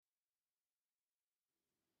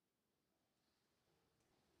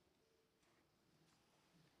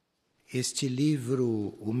Este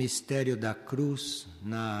livro, O Mistério da Cruz,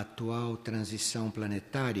 na atual transição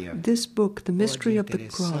planetária, this book, The Mystery of the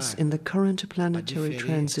Cross in the Current Planetary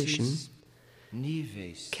Transition,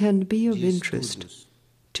 can be of interest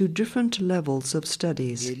to different levels of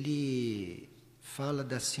studies. Ele fala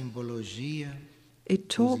da simbologia. It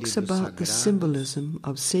talks about the symbolism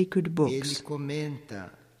of sacred books. Ele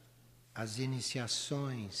comenta as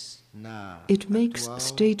iniciações na It makes atual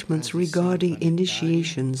statements transição regarding planetária.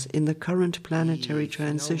 initiations in the current planetary E,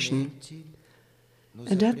 transition, finalmente,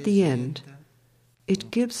 nos and at the end, apresenta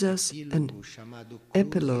it gives us an epílogo chamado Cruz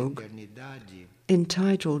epilogue e Eternidade,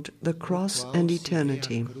 entitled The no Cross qual and se vê a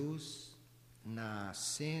Eternity, cruz na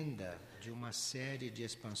senda de uma série de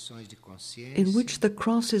expansões de consciência, in which the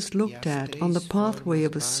cross is looked at on the pathway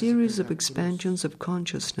of a series of expansions of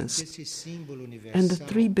consciousness, esse símbolo universal and the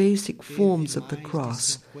three basic teve forms of the mais de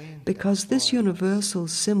cross, 50 because this formas, universal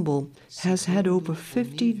symbol has had segundo over o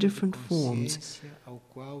 50 nível de different forms, consciência ao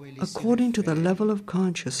qual ele se according to the refere. level of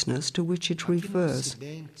consciousness to which it Aqui no refers.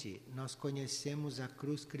 Ocidente, nós conhecemos a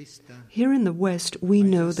cruz cristã, Here in the West, we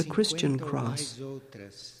mas know há the 50 Christian ou cross, mais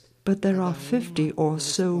outras, but there are cada 50 uma or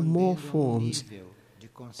so more correspondendo a forms, nível de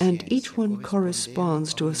and each consciência, one correspondendo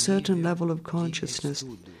corresponds to ao a certain nível level of de consciousness.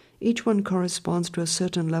 estudo. Each one corresponds to a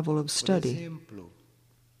certain level of Por study. exemplo,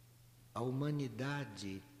 a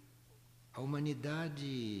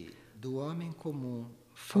humanidade do homem comum,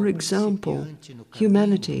 For ao example, principiante no caminho,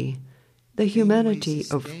 humanity, the humanity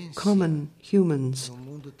of common humans, no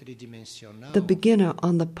mundo tridimensional, the beginner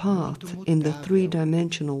on the path in the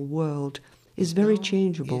three-dimensional world, is very então,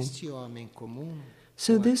 changeable. este homem comum,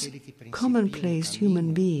 So ou this aquele que principia commonplace no human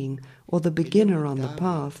caminho, being, or the ele é beginner on the mutável.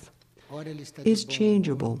 path, Ora ele está de is bom humor,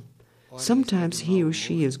 changeable. ora ele está Sometimes de he mau or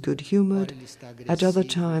she humor, is good-humored, ora ele está at other agressivo,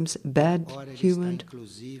 times ora ele bad-humored, está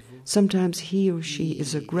inclusivo, sometimes he or she e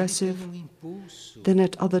is ele aggressive, tem impulso then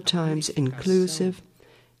at other à times purificação, inclusive,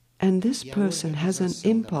 and this e a person has an organização da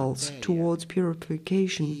impulse matéria, towards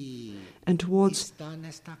purification e and towards está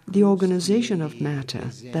nesta cruz the organization que of ele matter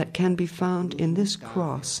representa, that can be esta found cruz in this mutável.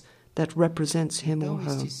 cross that represents him or Então,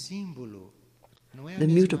 her, este símbolo não é a the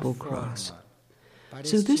mesma mutable forma cross. para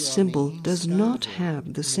So este this symbol homem does not instável,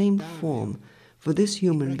 have the same imutável, form for this e para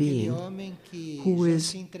human aquele being homem que who já is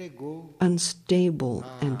se entregou unstable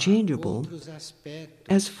a and changeable, outros aspectos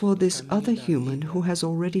as for do this caminho other da human vida. who has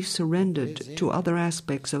already surrendered Por to exemplo, other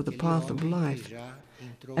aspects of the aquele path of homem que life, já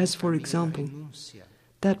entrou as no for caminho da example, renúncia.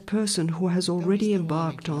 that person who has Então, already este é um homem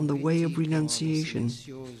embarked que on não the way of critica, é um homem renunciation.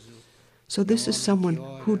 silencioso, So é this um is homem someone que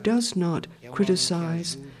who ora, does not é um homem que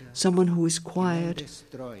criticize, ajuda, someone who is que não quiet,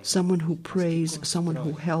 destrói, someone who mas que prays, someone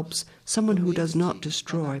who constrói. helps, someone Então, who does not este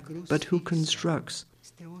está na destroy, cruz but who fixa. constructs.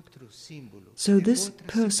 Este é outro símbolo, So é this outra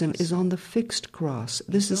person is situação. on the fixed cross.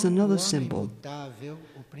 This is Então, another o homem symbol. mutável,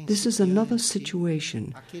 o This is another principiante, situation.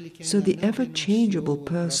 aquele que So ainda the não ever-changeable renunciou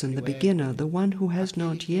ao person, the próprio beginner, ego, the one who has aquele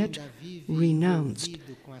not que yet ainda vive renounced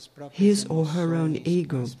envolvido com as próprias his or her own emoções, com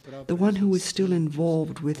ego, as the próprios one who is still instintos,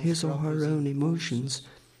 involved with com os his or her próprios own impulsos. emotions,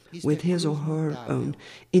 Isto with é his or cruz her mutável. own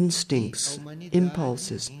E a instincts, humanidade,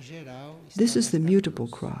 impulses. em geral, está This is the nesta mutable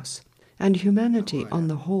cruz. cross, and humanity Agora, on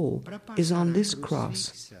the whole para is passar on a this cruz cross.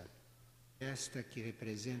 fixa, esta que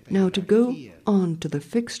representa a Now to go hierarquia, on to the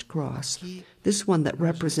fixed cross, aqui this one that nós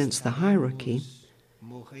represents the estaremos hierarchy,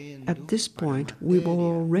 morrendo at this para a point we will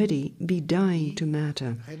matéria already be dying to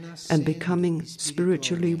matter and renascendo becoming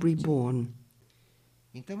spiritually espiritualmente. reborn.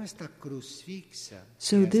 Então esta cruz fixa,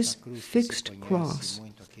 So que é this esta cruz que fixed se conhece cross,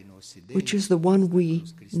 muito aqui no Ocidente, which is the one we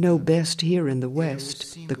cruz cristã, know best here in the é o West, the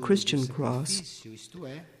símbolo do Christian cross, sacrifício, isto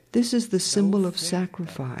é, this is the symbol of oferta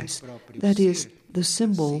sacrifice, do próprio that is, ser, the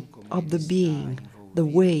symbol assim como of ele the está being, the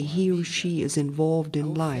envolvido way com a he or vida, she is involved a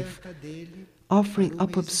in life, oferta dele offering para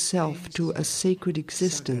up uma of self to a sacred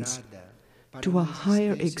existence, sagrada, para to a uma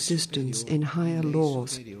higher existência existence superior, in higher leis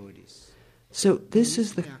laws. superiores. So this Então,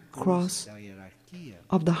 is the isto é a cruz cross da hierarquia,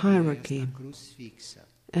 of the e é hierarchy, esta cruz fixa.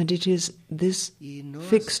 and it is this E nós,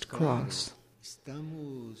 fixed claro, cross.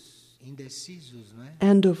 estamos indecisos, não é?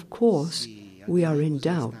 And of course, Se we are in adoramos esta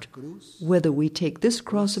doubt cruz, whether we take this ou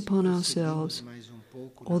cross se upon prosseguimos ourselves mais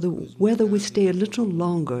pouco or na cruz whether we mutável stay a de little todo mundo.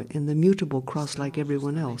 longer in the mutable cross like Estamos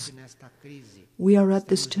everyone justamente else. nesta crise. We are at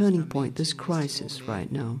this Estamos turning point, justamente this neste crisis momento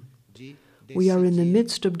right now. de We are in the decidir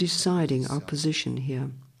midst of a deciding our posição. position here.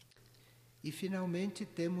 E finalmente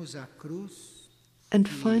temos a cruz, And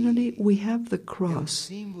finally, we have the é o cross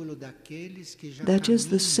símbolo daqueles que já that is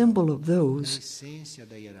the caminham symbol of na those essência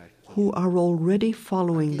da hierarquia. who are already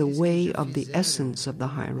following the Aqueles que way já of the fizeram essence of the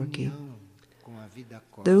hierarchy. união com a vida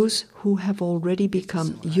cósmica. Those who have already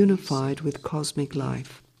become Estes são unified with raríssimos. cosmic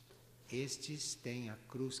life. Estes têm a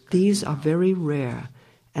cruz These are cardinal, very rare,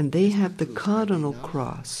 and they Esta have the cruz cardinal cardinal,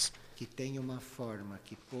 cross,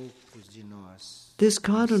 This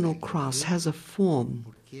cardinal cross has a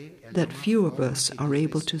form that few of us are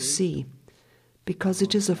able to see, because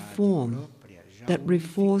it is a form that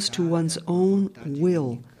refers to one's own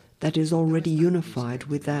will that is already unified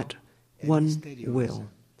with that one will.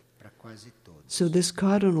 So this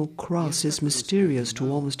cardinal cross is mysterious to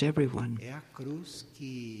almost everyone.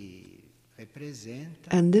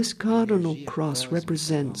 And this cardinal cross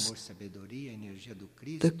represents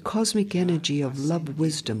the cosmic energy of love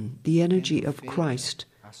wisdom, the energy of Christ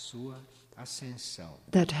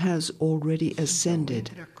that has already ascended,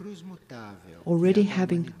 already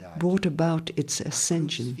having brought about its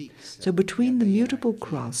ascension. So between the mutable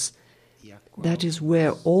cross, that is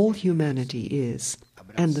where all humanity is,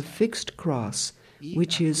 and the fixed cross,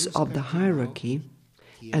 which is of the hierarchy,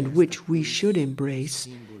 and which we should embrace,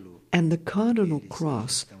 and the cardinal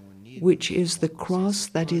cross, which is the cross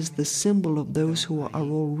that is the symbol of those who are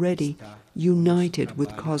already united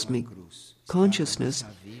with cosmic consciousness,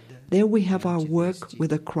 there we have our work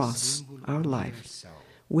with a cross, our life,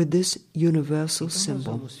 with this universal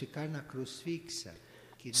symbol.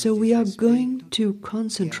 So we are going to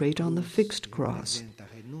concentrate on the fixed cross,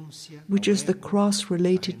 which is the cross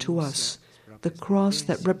related to us, the cross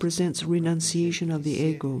that represents renunciation of the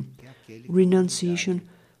ego, renunciation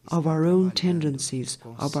of our own tendencies,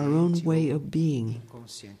 of our own way of being.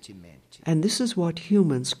 And this is what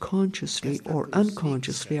humans consciously or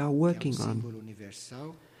unconsciously are working on.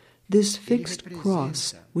 This fixed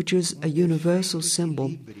cross, which is a universal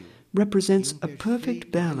symbol, represents a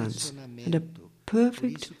perfect balance and a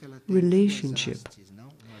perfect relationship.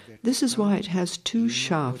 This is why it has two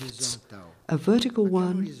shafts, a vertical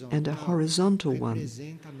one and a horizontal one.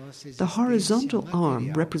 The horizontal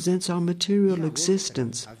arm represents our material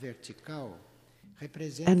existence,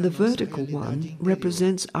 and the vertical one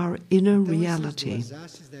represents our inner reality.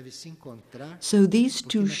 So these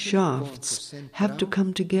two shafts have to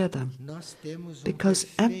come together, because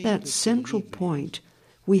at that central point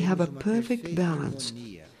we have a perfect balance,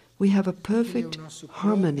 we have a perfect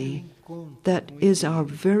harmony that is our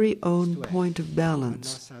very own point of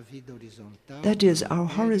balance. That is our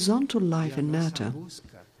horizontal life and matter,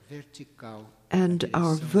 and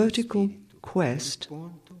our vertical quest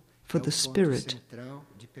for the spirit.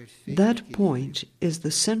 That point is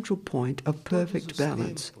the central point of perfect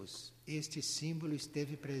balance.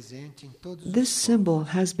 This symbol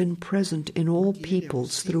has been present in all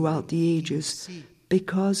peoples throughout the ages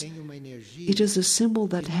because it is a symbol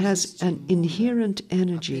that has an inherent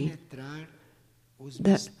energy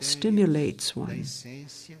that stimulates one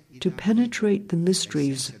to penetrate the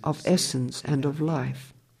mysteries of essence and of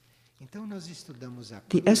life,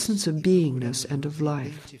 the essence of beingness and of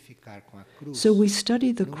life. So we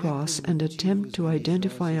study the cross and attempt to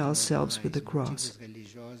identify ourselves with the cross,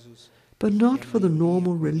 but not for the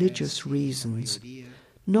normal religious reasons,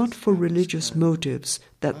 not for religious motives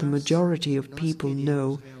that the majority of people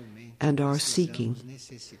know and are seeking.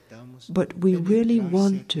 But we really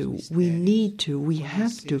want to, we need to, we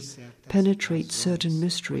have to penetrate certain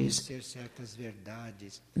mysteries,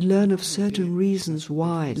 learn of certain reasons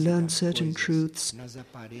why, learn certain truths,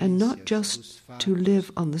 and not just to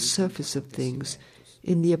live on the surface of things,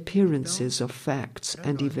 in the appearances of facts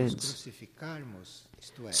and events.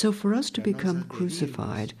 So for us to become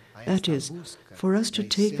crucified, that is, for us to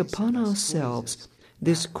take upon ourselves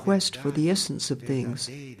this quest for the essence of things,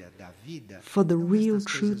 for the real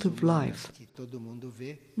truth of life,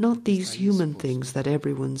 not these human things that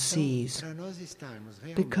everyone sees,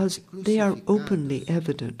 because they are openly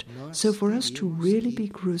evident. So for us to really be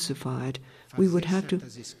crucified, we would have to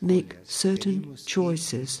make certain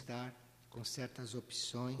choices.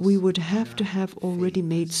 We would have to have already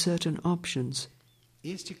made certain options.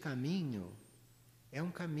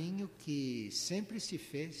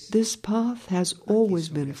 This path has always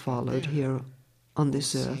been followed here on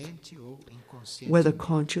this earth, whether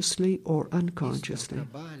consciously or unconsciously.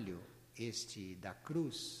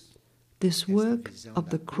 This work of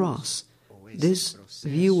the cross, this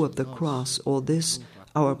view of the cross, or this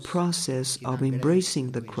our process of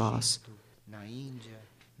embracing the cross,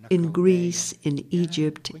 in Greece, in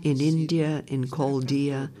Egypt, in India, in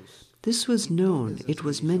Chaldea, this was known, it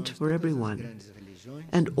was meant for everyone.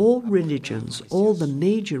 And all religions, all the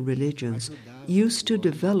major religions, used to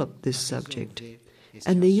develop this subject,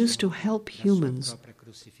 and they used to help humans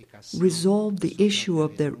resolve the issue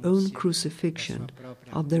of their own crucifixion,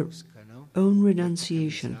 of their own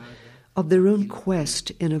renunciation, of their own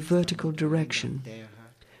quest in a vertical direction,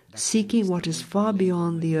 seeking what is far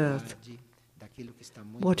beyond the earth,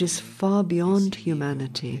 what is far beyond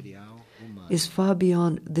humanity, is far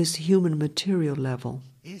beyond this human material level.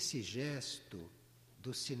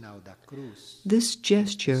 This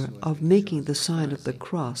gesture of making the sign of the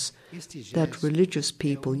cross that religious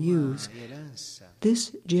people use,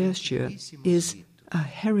 this gesture is a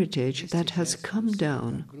heritage that has come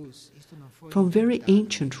down from very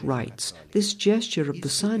ancient rites. This gesture of the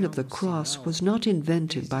sign of the cross was not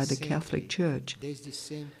invented by the Catholic Church.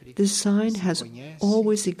 This sign has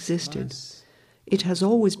always existed. It has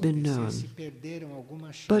always been known.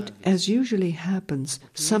 But as usually happens,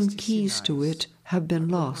 some keys to it have been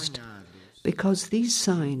lost, because these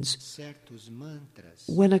signs,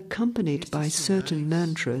 when accompanied by certain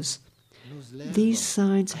mantras, these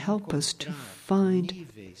signs help us to find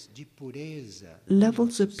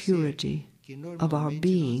levels of purity of our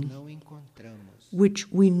being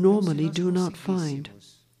which we normally do not find.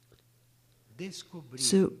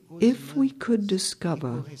 So if we could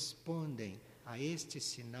discover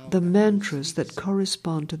the mantras that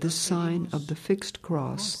correspond to the sign of the fixed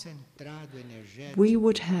cross, we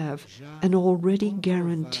would have an already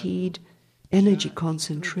guaranteed energy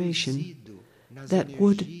concentration that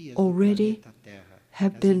would already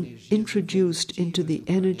have been introduced into the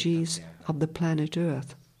energies of the planet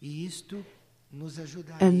Earth.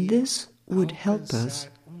 And this would help us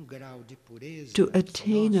to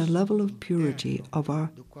attain a level of purity, of our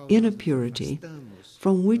inner purity,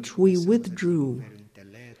 from which we withdrew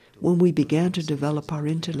when we began to develop our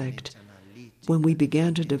intellect, when we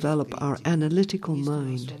began to develop our analytical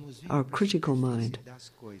mind, our critical mind.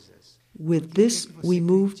 With this, we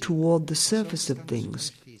move toward the surface of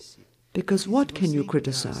things. Because what can you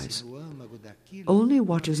criticize? Only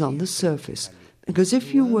what is on the surface. Because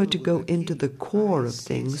if you were to go into the core of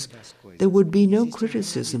things, there would be no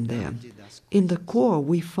criticism there. In the core,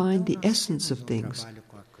 we find the essence of things.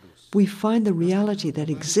 We find the reality that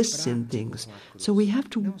exists in things. So we have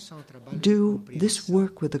to do this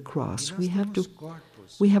work with the cross. We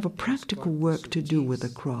have a practical work to do with the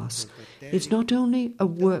cross. It's not only a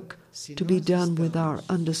work to be done with our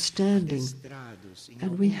understanding,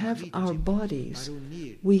 and we have our bodies.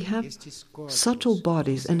 We have subtle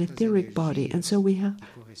bodies, an etheric body, and so we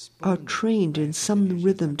are trained in some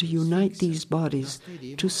rhythm to unite these bodies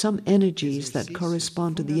to some energies that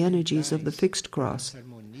correspond to the energies of the fixed cross.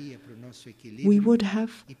 We would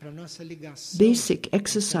have basic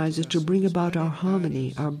exercises to bring about our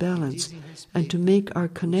harmony, our balance, and to make our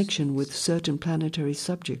connection with certain planetary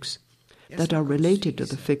subjects that are related to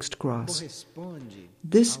the fixed cross.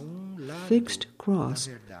 This fixed cross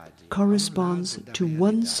corresponds to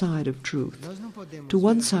one side of truth, to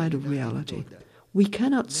one side of reality. We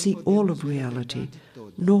cannot see all of reality,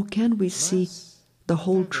 nor can we see the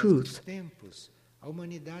whole truth.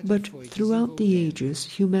 But throughout the ages,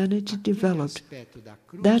 humanity developed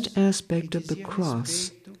that aspect of the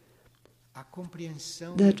cross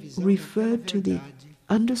that referred to the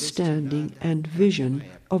understanding and vision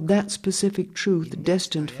of that specific truth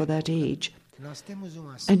destined for that age.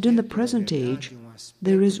 And in the present age,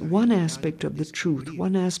 there is one aspect of the truth,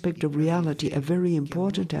 one aspect of reality, a very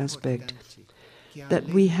important aspect that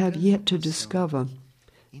we have yet to discover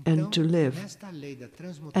and to live.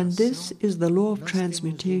 And this is the law of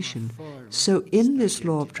transmutation. So in this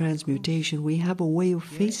law of transmutation, we have a way of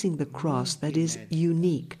facing the cross that is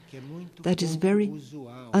unique, that is very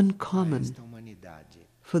uncommon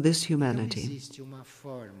for this humanity.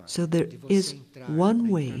 So there is one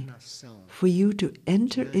way for you to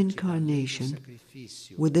enter incarnation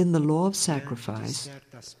within the law of sacrifice,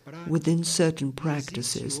 within certain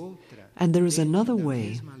practices, and there is another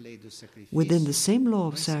way within the same law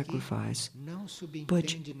of sacrifice,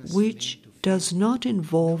 but which does not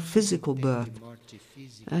involve physical birth,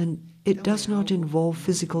 and it does not involve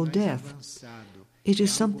physical death. It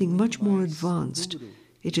is something much more advanced.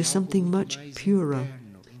 It is something much purer,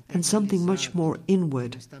 and something much more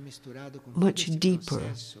inward, much deeper,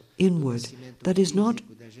 inward, that is not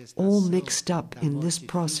all mixed up in this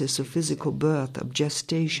process of physical birth, of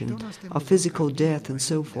gestation, of physical death, and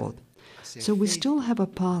so forth. So we still have a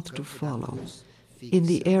path to follow in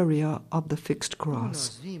the area of the fixed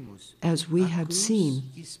cross. As we have seen,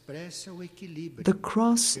 the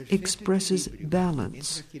cross expresses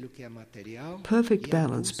balance, perfect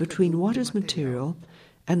balance between what is material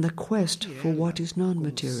and the quest for what is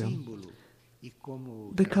non-material.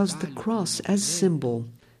 Because the cross as symbol,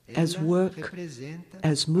 as work,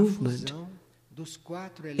 as movement,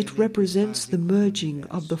 it represents the merging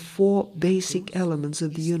of the four basic elements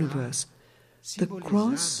of the universe. The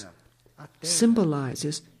cross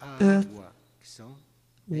symbolizes earth,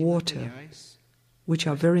 water, which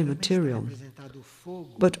are very material,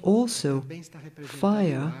 but also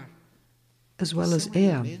fire, as well as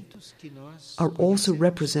air, are also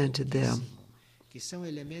represented there.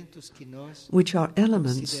 which are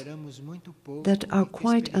elements that are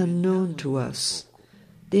quite unknown to us.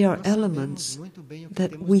 They are elements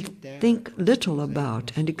that we think little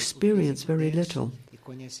about and experience very little.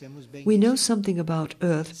 We know something about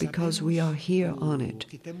Earth because we are here on it,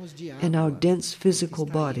 in our dense physical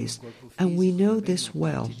bodies, and we know this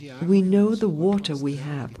well. We know the water we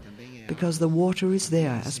have, because the water is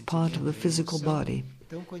there as part of the physical body.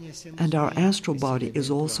 And our astral body is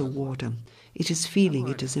also water. It is feeling,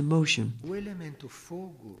 it is emotion.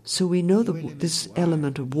 So we know this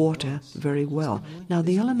element of water very well. Now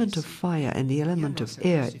the element of fire and the element of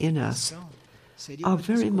air in us are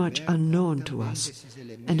very much unknown to us.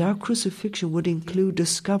 And our crucifixion would include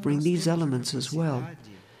discovering these elements as well.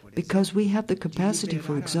 Because we have the capacity,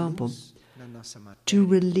 for example, to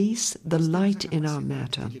release the light in our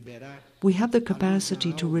matter. We have the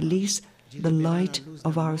capacity to release the light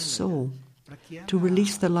of our soul, to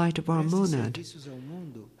release the light of our monad,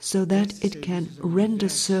 so that it can render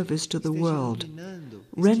service to the world,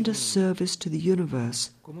 render service to the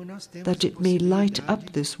universe, that it may light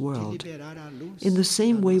up this world. In the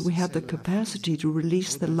same way, we have the capacity to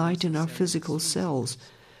release the light in our physical cells,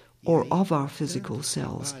 or of our physical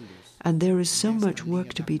cells. And there is so much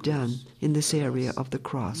work to be done in this area of the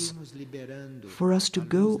cross, for us to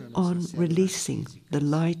go on releasing the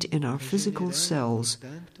light in our physical cells,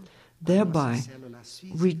 thereby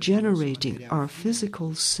regenerating our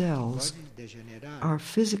physical cells, our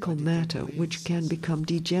physical matter, which can become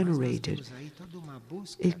degenerated.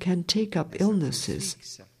 It can take up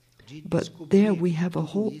illnesses, but there we have a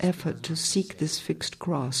whole effort to seek this fixed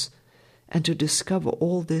cross and to discover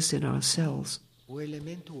all this in ourselves.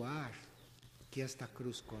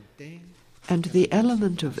 And the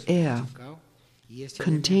element of air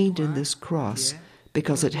contained in this cross,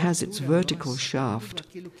 because it has its vertical shaft,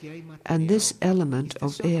 and this element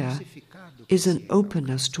of air is an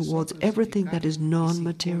openness towards everything that is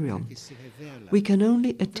non-material. We can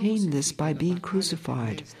only attain this by being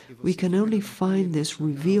crucified. We can only find this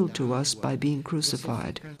revealed to us by being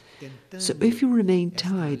crucified. So if you remain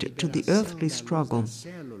tied to the earthly struggle,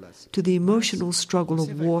 to the emotional struggle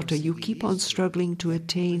of water, you keep on struggling to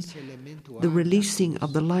attain the releasing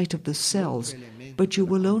of the light of the cells, but you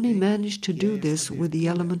will only manage to do this with the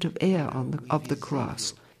element of air of the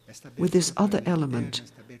cross, with this other element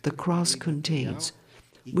the cross contains,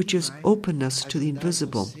 which is openness to the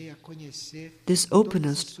invisible, this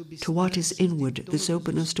openness to what is inward, this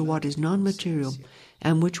openness to what is non-material,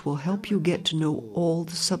 and which will help you get to know all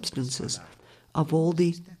the substances of all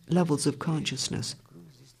the levels of consciousness.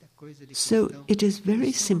 So it is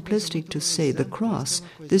very simplistic to say the cross,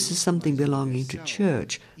 this is something belonging to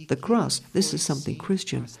church. The cross, this is something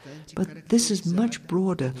Christian. But this is much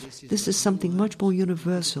broader. This is something much more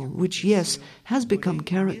universal, which, yes, has become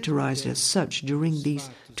characterized as such during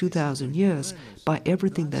these 2,000 years by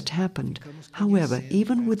everything that happened. However,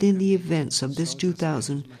 even within the events of this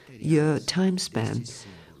 2,000-year time span,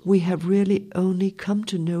 we have really only come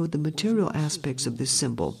to know the material aspects of this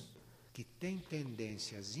symbol.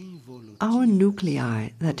 Our nuclei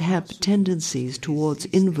that have tendencies towards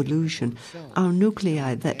involution, our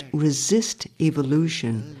nuclei that resist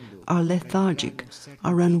evolution, are lethargic,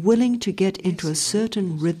 are unwilling to get into a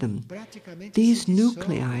certain rhythm. These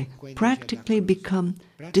nuclei practically become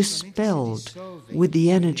dispelled with the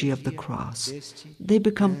energy of the cross. They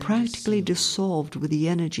become practically dissolved with the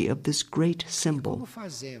energy of this great symbol.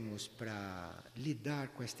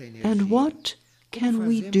 And what can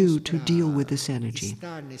we do to deal with this energy?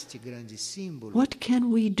 What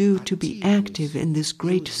can we do to be active in this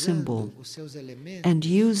great symbol and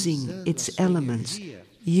using its elements,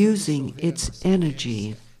 using its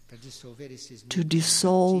energy to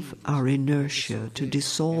dissolve our inertia, to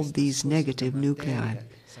dissolve these negative nuclei,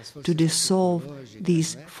 to dissolve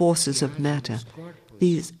these forces of matter,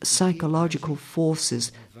 these psychological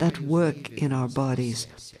forces that work in our bodies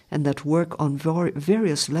and that work on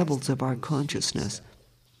various levels of our consciousness.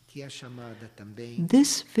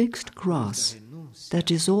 This fixed cross,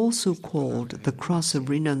 that is also called the cross of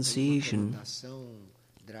renunciation,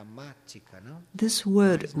 this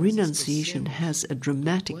word renunciation has a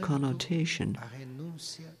dramatic connotation,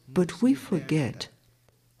 but we forget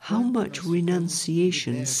how much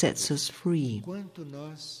renunciation sets us free,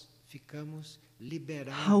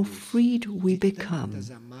 how freed we become,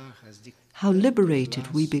 how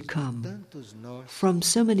liberated we become from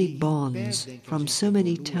so many bonds, from so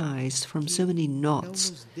many ties, from so many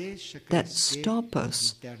knots that stop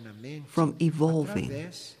us from evolving,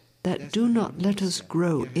 that do not let us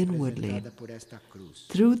grow inwardly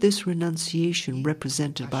through this renunciation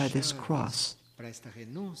represented by this cross.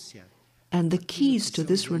 And the keys to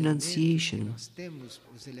this renunciation,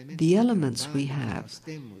 the elements we have,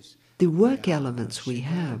 the work elements we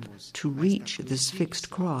have to reach this fixed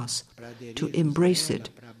cross, to embrace it,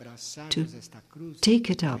 to take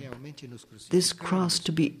it up, this cross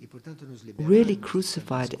to be really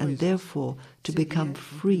crucified and therefore to become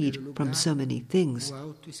freed from so many things.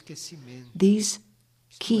 These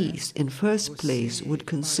keys, in first place, would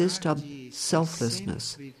consist of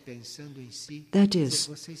selflessness. That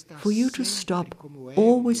is, for you to stop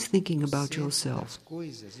always thinking about yourself.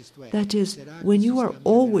 That is, when you are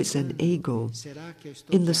always an ego,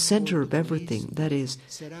 in the center of everything, that is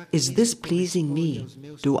this pleasing me?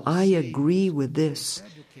 Do I agree with this?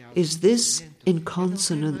 Is this in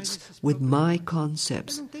consonance with my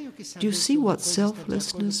concepts? Do you see what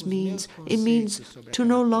selflessness means? It means to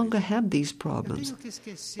no longer have these problems.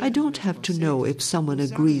 I don't have to know if someone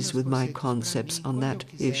agrees with my concepts on that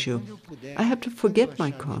issue. I have to forget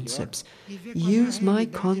my concepts, use my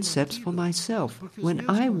concepts for myself when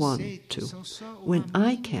I want to, when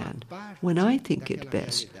I can, when I think it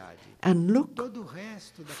best, and look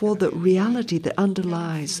for the reality that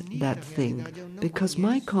underlies that thing, because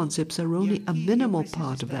my concepts are only a minimal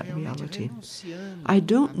part of that reality. I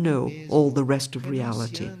don't know all the rest of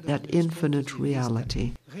reality, that infinite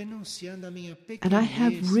reality. And I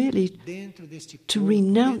have really to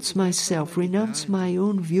renounce myself, renounce my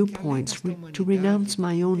own viewpoints, to renounce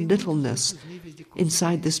my own littleness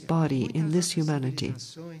inside this body, in this humanity.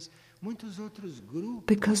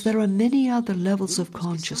 Because there are many other levels of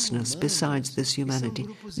consciousness besides this humanity,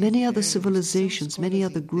 many other civilizations, many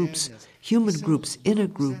other groups, human groups, inner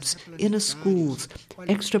schools,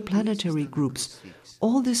 extraplanetary groups.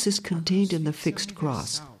 All this is contained in the fixed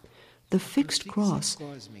cross. The fixed cross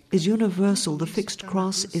is universal, the fixed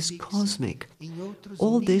cross is cosmic.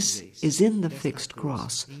 All this is in the fixed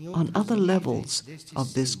cross, on other levels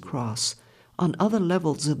of this cross, on other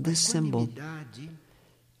levels of this symbol.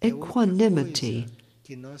 Equanimity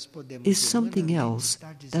is something else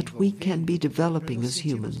that we can be developing as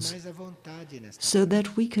humans, so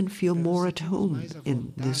that we can feel more at home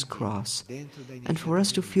in this cross, and for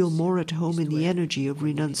us to feel more at home in the energy of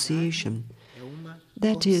renunciation.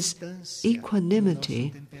 That is,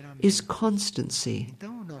 equanimity is constancy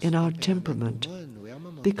in our temperament,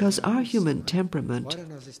 because our human temperament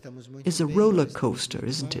is a roller coaster,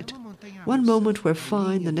 isn't it? One moment we're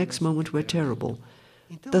fine, the next moment we're terrible.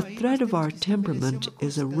 The thread of our temperament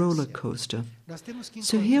is a roller coaster.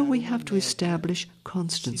 So here we have to establish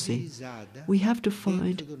constancy. We have to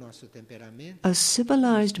find a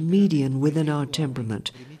civilized median within our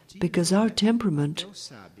temperament, because our temperament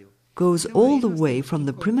goes all the way from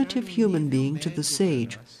the primitive human being to the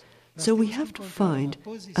sage. So we have to find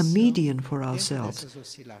a median for ourselves.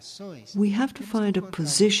 We have to find a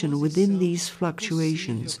position within these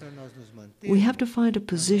fluctuations. We have to find a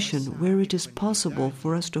position where it is possible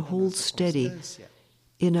for us to hold steady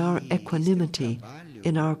in our equanimity,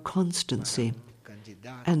 in our constancy.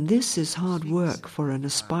 And this is hard work for an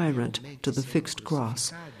aspirant to the fixed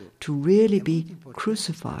cross, to really be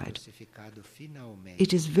crucified.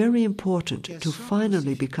 It is very important to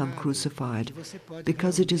finally become crucified,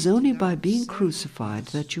 because it is only by being crucified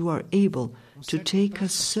that you are able to take a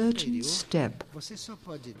certain step.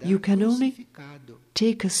 You can only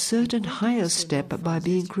take a certain higher step by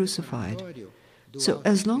being crucified. So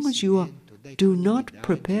as long as you do not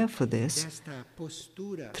prepare for this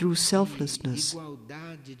through selflessness,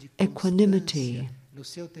 equanimity,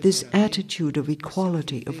 this attitude of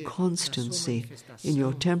equality, of constancy in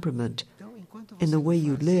your temperament, in the way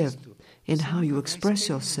you live, in how you express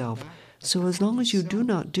yourself. So as long as you do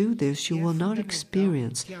not do this, you will not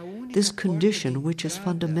experience this condition which is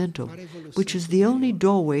fundamental, which is the only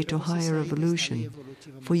doorway to higher evolution,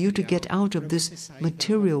 for you to get out of this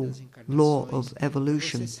material law of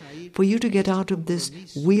evolution, for you to get out of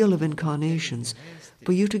this wheel of incarnations,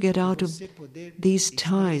 for you to get out of these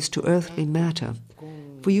ties to earthly matter,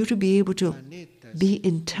 for you to be able to be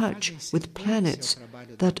in touch with planets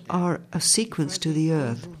that are a sequence to the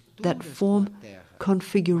earth, that form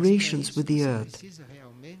configurations with the earth.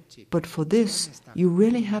 But for this, you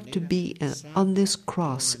really have to be on this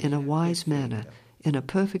cross in a wise manner, in a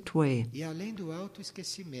perfect way.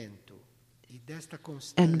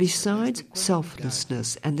 And besides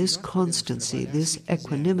selflessness and this constancy, this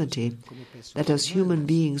equanimity, that as human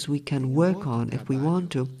beings we can work on if we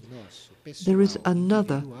want to, there is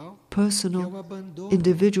another personal,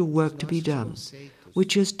 individual work to be done,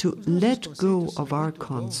 which is to let go of our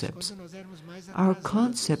concepts. Our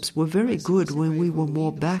concepts were very good when we were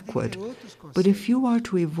more backward, but if you are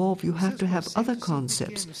to evolve, you have to have other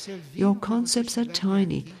concepts. Your concepts are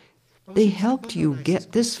tiny. They helped you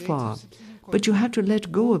get this far, but you have to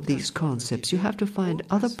let go of these concepts. You have to find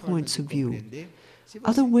other points of view,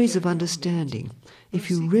 other ways of understanding, if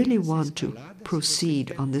you really want to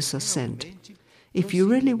proceed on this ascent, if you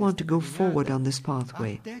really want to go forward on this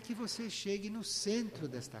pathway,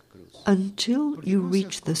 until you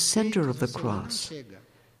reach the center of the cross,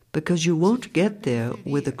 because you won't get there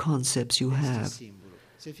with the concepts you have.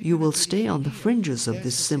 You will stay on the fringes of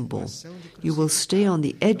this symbol. You will stay on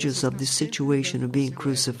the edges of this situation of being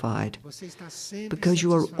crucified, because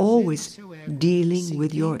you are always dealing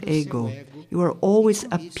with your ego. You are always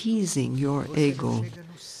appeasing your ego,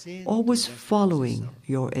 always following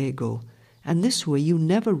your ego. And this way you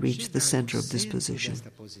never reach the center of this position.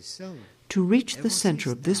 To reach the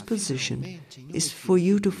center of this position is for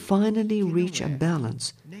you to finally reach a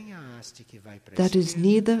balance that is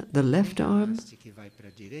neither the left arm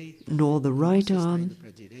nor the right arm,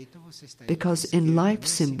 because in life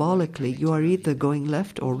symbolically you are either going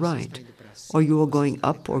left or right, or you are going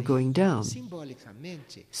up or going down.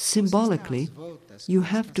 Symbolically, you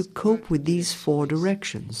have to cope with these four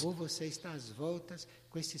directions,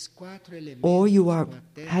 or you are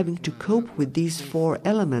having to cope with these four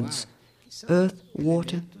elements: earth,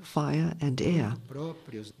 water, fire, and air,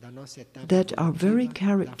 that are very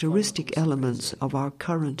characteristic elements of our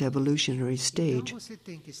current evolutionary stage.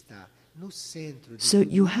 So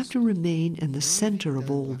you have to remain in the center of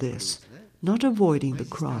all this, not avoiding the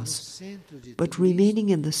cross, but remaining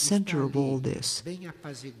in the center of all this,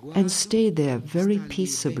 and stay there very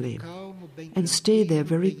peaceably, and stay there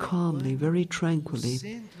very calmly, very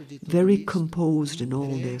tranquilly, very composed in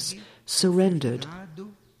all this, surrendered,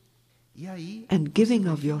 and giving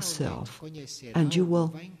of yourself, and you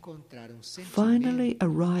will finally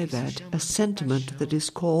arrive at a sentiment that is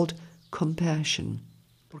called compassion.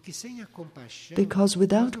 Because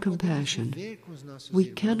without compassion, we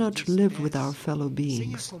cannot live with our fellow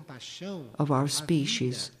beings of our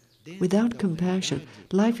species. Without compassion,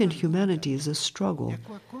 life in humanity is a struggle.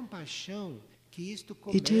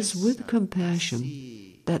 It is with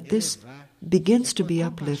compassion that this begins to be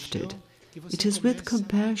uplifted. It is with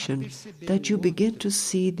compassion that you begin to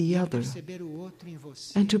see the other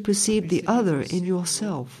and to perceive the other in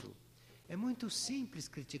yourself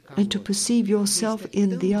and to perceive yourself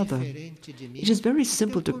in the other. It is very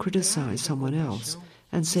simple to criticize someone else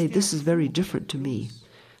and say, this is very different to me.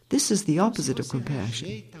 This is the opposite of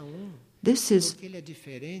compassion. This is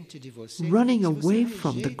running away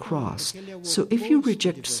from the cross. So if you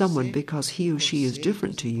reject someone because he or she is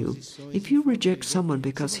different to you, if you reject someone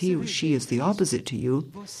because he or she is the opposite to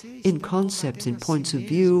you, in concepts, in points of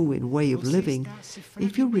view, in way of living,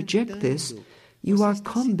 if you reject this, you are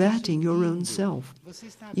combating your own self.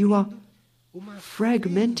 You are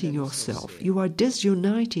fragmenting yourself. You are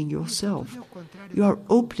disuniting yourself. You are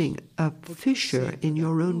opening a fissure in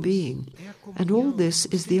your own being. And all this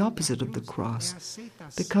is the opposite of the cross,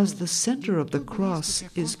 because the center of the cross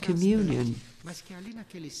is communion.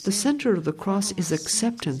 The center of the cross is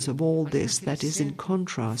acceptance of all this that is in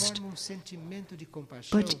contrast.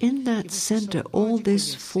 But in that center, all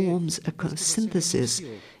this forms a synthesis.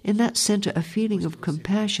 In that center, a feeling of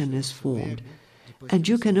compassion is formed. And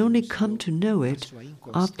you can only come to know it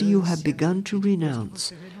after you have begun to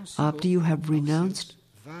renounce, after you have renounced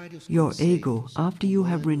your ego, after you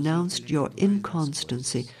have renounced your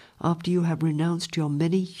inconstancy, after you have renounced your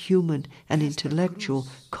many human and intellectual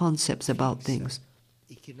concepts about things.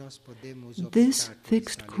 This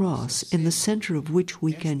fixed cross, in the center of which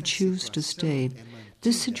we can choose to stay,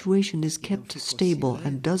 this situation is kept stable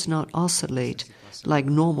and does not oscillate like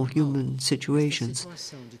normal human situations.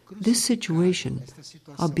 This situation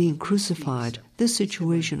of being crucified, this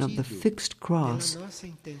situation of the fixed cross,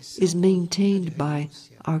 is maintained by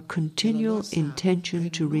our continual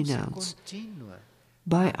intention to renounce,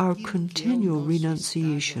 by our continual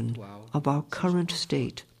renunciation of our current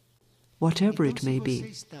state, whatever it may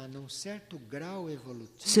be.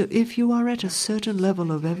 So if you are at a certain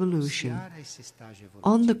level of evolution,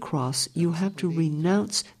 on the cross you have to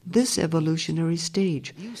renounce this evolutionary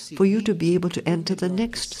stage for you to be able to enter the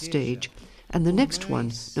next stage. And the next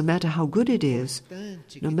one, no matter how good it is,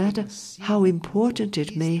 no matter how important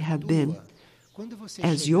it may have been,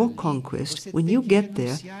 as your conquest, when you get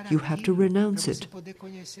there, you have to renounce it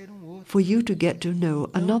for you to get to know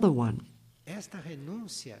another one.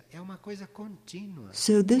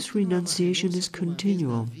 So this renunciation is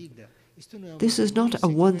continual. This is not a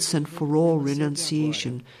once and for all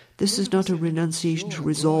renunciation. This is not a renunciation to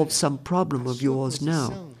resolve some problem of yours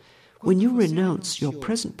now. when you renounce your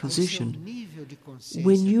present position,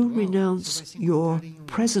 when you renounce your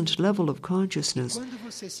present level of consciousness,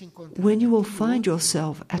 when you will find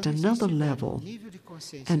yourself at another level,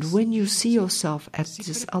 and when you see yourself at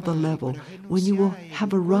this other level, when you will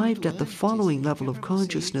have arrived at the following level of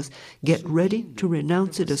consciousness, get ready to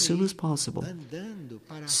renounce it as soon as possible,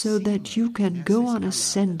 so that you can go on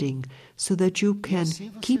ascending, so that you can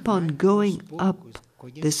keep on going up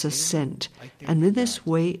this ascent. And in this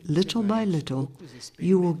way, little by little,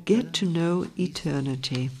 you will get to know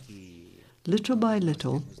eternity. Little by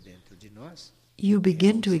little, you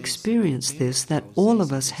begin to experience this, that all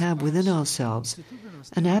of us have within ourselves,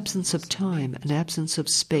 an absence of time, an absence of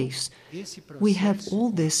space. We have all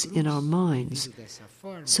this in our minds.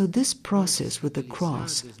 So this process with the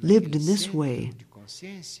cross, lived in this way,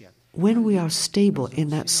 when we are stable in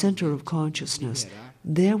that center of consciousness,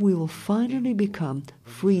 there we will finally become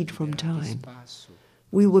freed from time.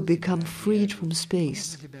 We will become freed from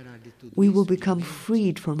space. We will become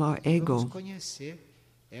freed from our ego.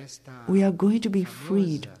 We are going to be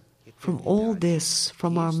freed from all this,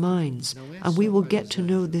 from our minds, and we will get to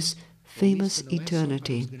know this famous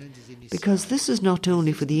eternity. Because this is not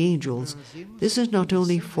only for the angels, this is not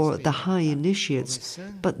only for the high initiates,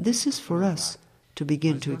 but this is for us to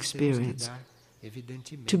begin to experience,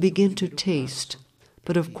 to begin to taste.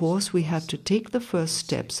 But of course we have to take the first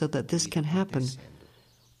step so that this can happen,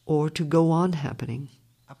 or to go on happening.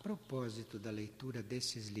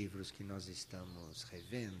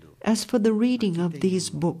 As for the reading of these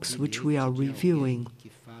books which we are reviewing,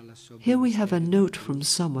 here we have a note from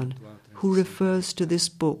someone who refers to this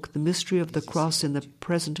book, The Mystery of the Cross in the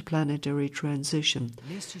Present Planetary Transition.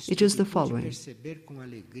 It is the following.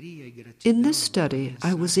 In this study,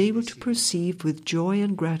 I was able to perceive with joy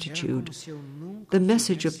and gratitude the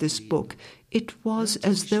message of this book. It was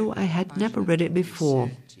as though I had never read it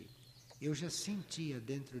before.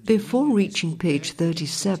 Before reaching page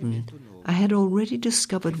 37, I had already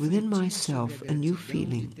discovered within myself a new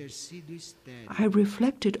feeling. I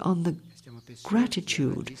reflected on the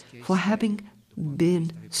gratitude for having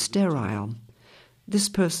been sterile. This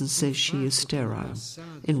person says she is sterile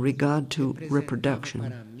in regard to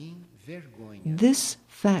reproduction. This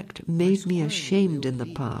fact made me ashamed in the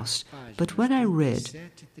past, but when I read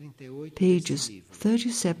pages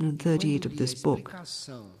 37 and 38 of this book,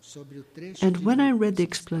 and when I read the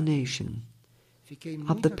explanation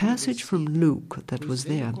of the passage from Luke that was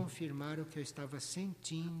there,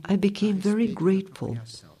 I became very grateful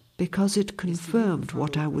because it confirmed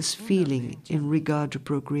what I was feeling in regard to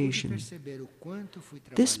procreation.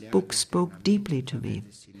 This book spoke deeply to me.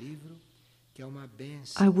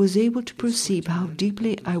 I was able to perceive how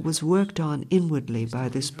deeply I was worked on inwardly by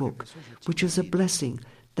this book, which is a blessing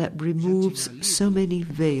that removes so many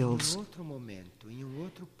veils.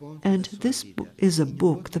 And this is a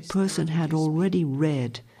book the person had already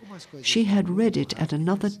read. She had read it at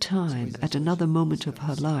another time, at another moment of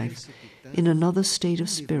her life, in another state of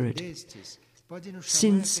spirit.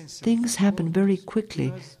 Since things happen very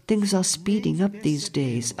quickly, things are speeding up these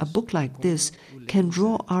days, a book like this can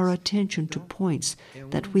draw our attention to points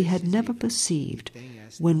that we had never perceived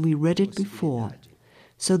when we read it before.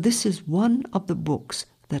 So this is one of the books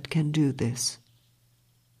that can do this.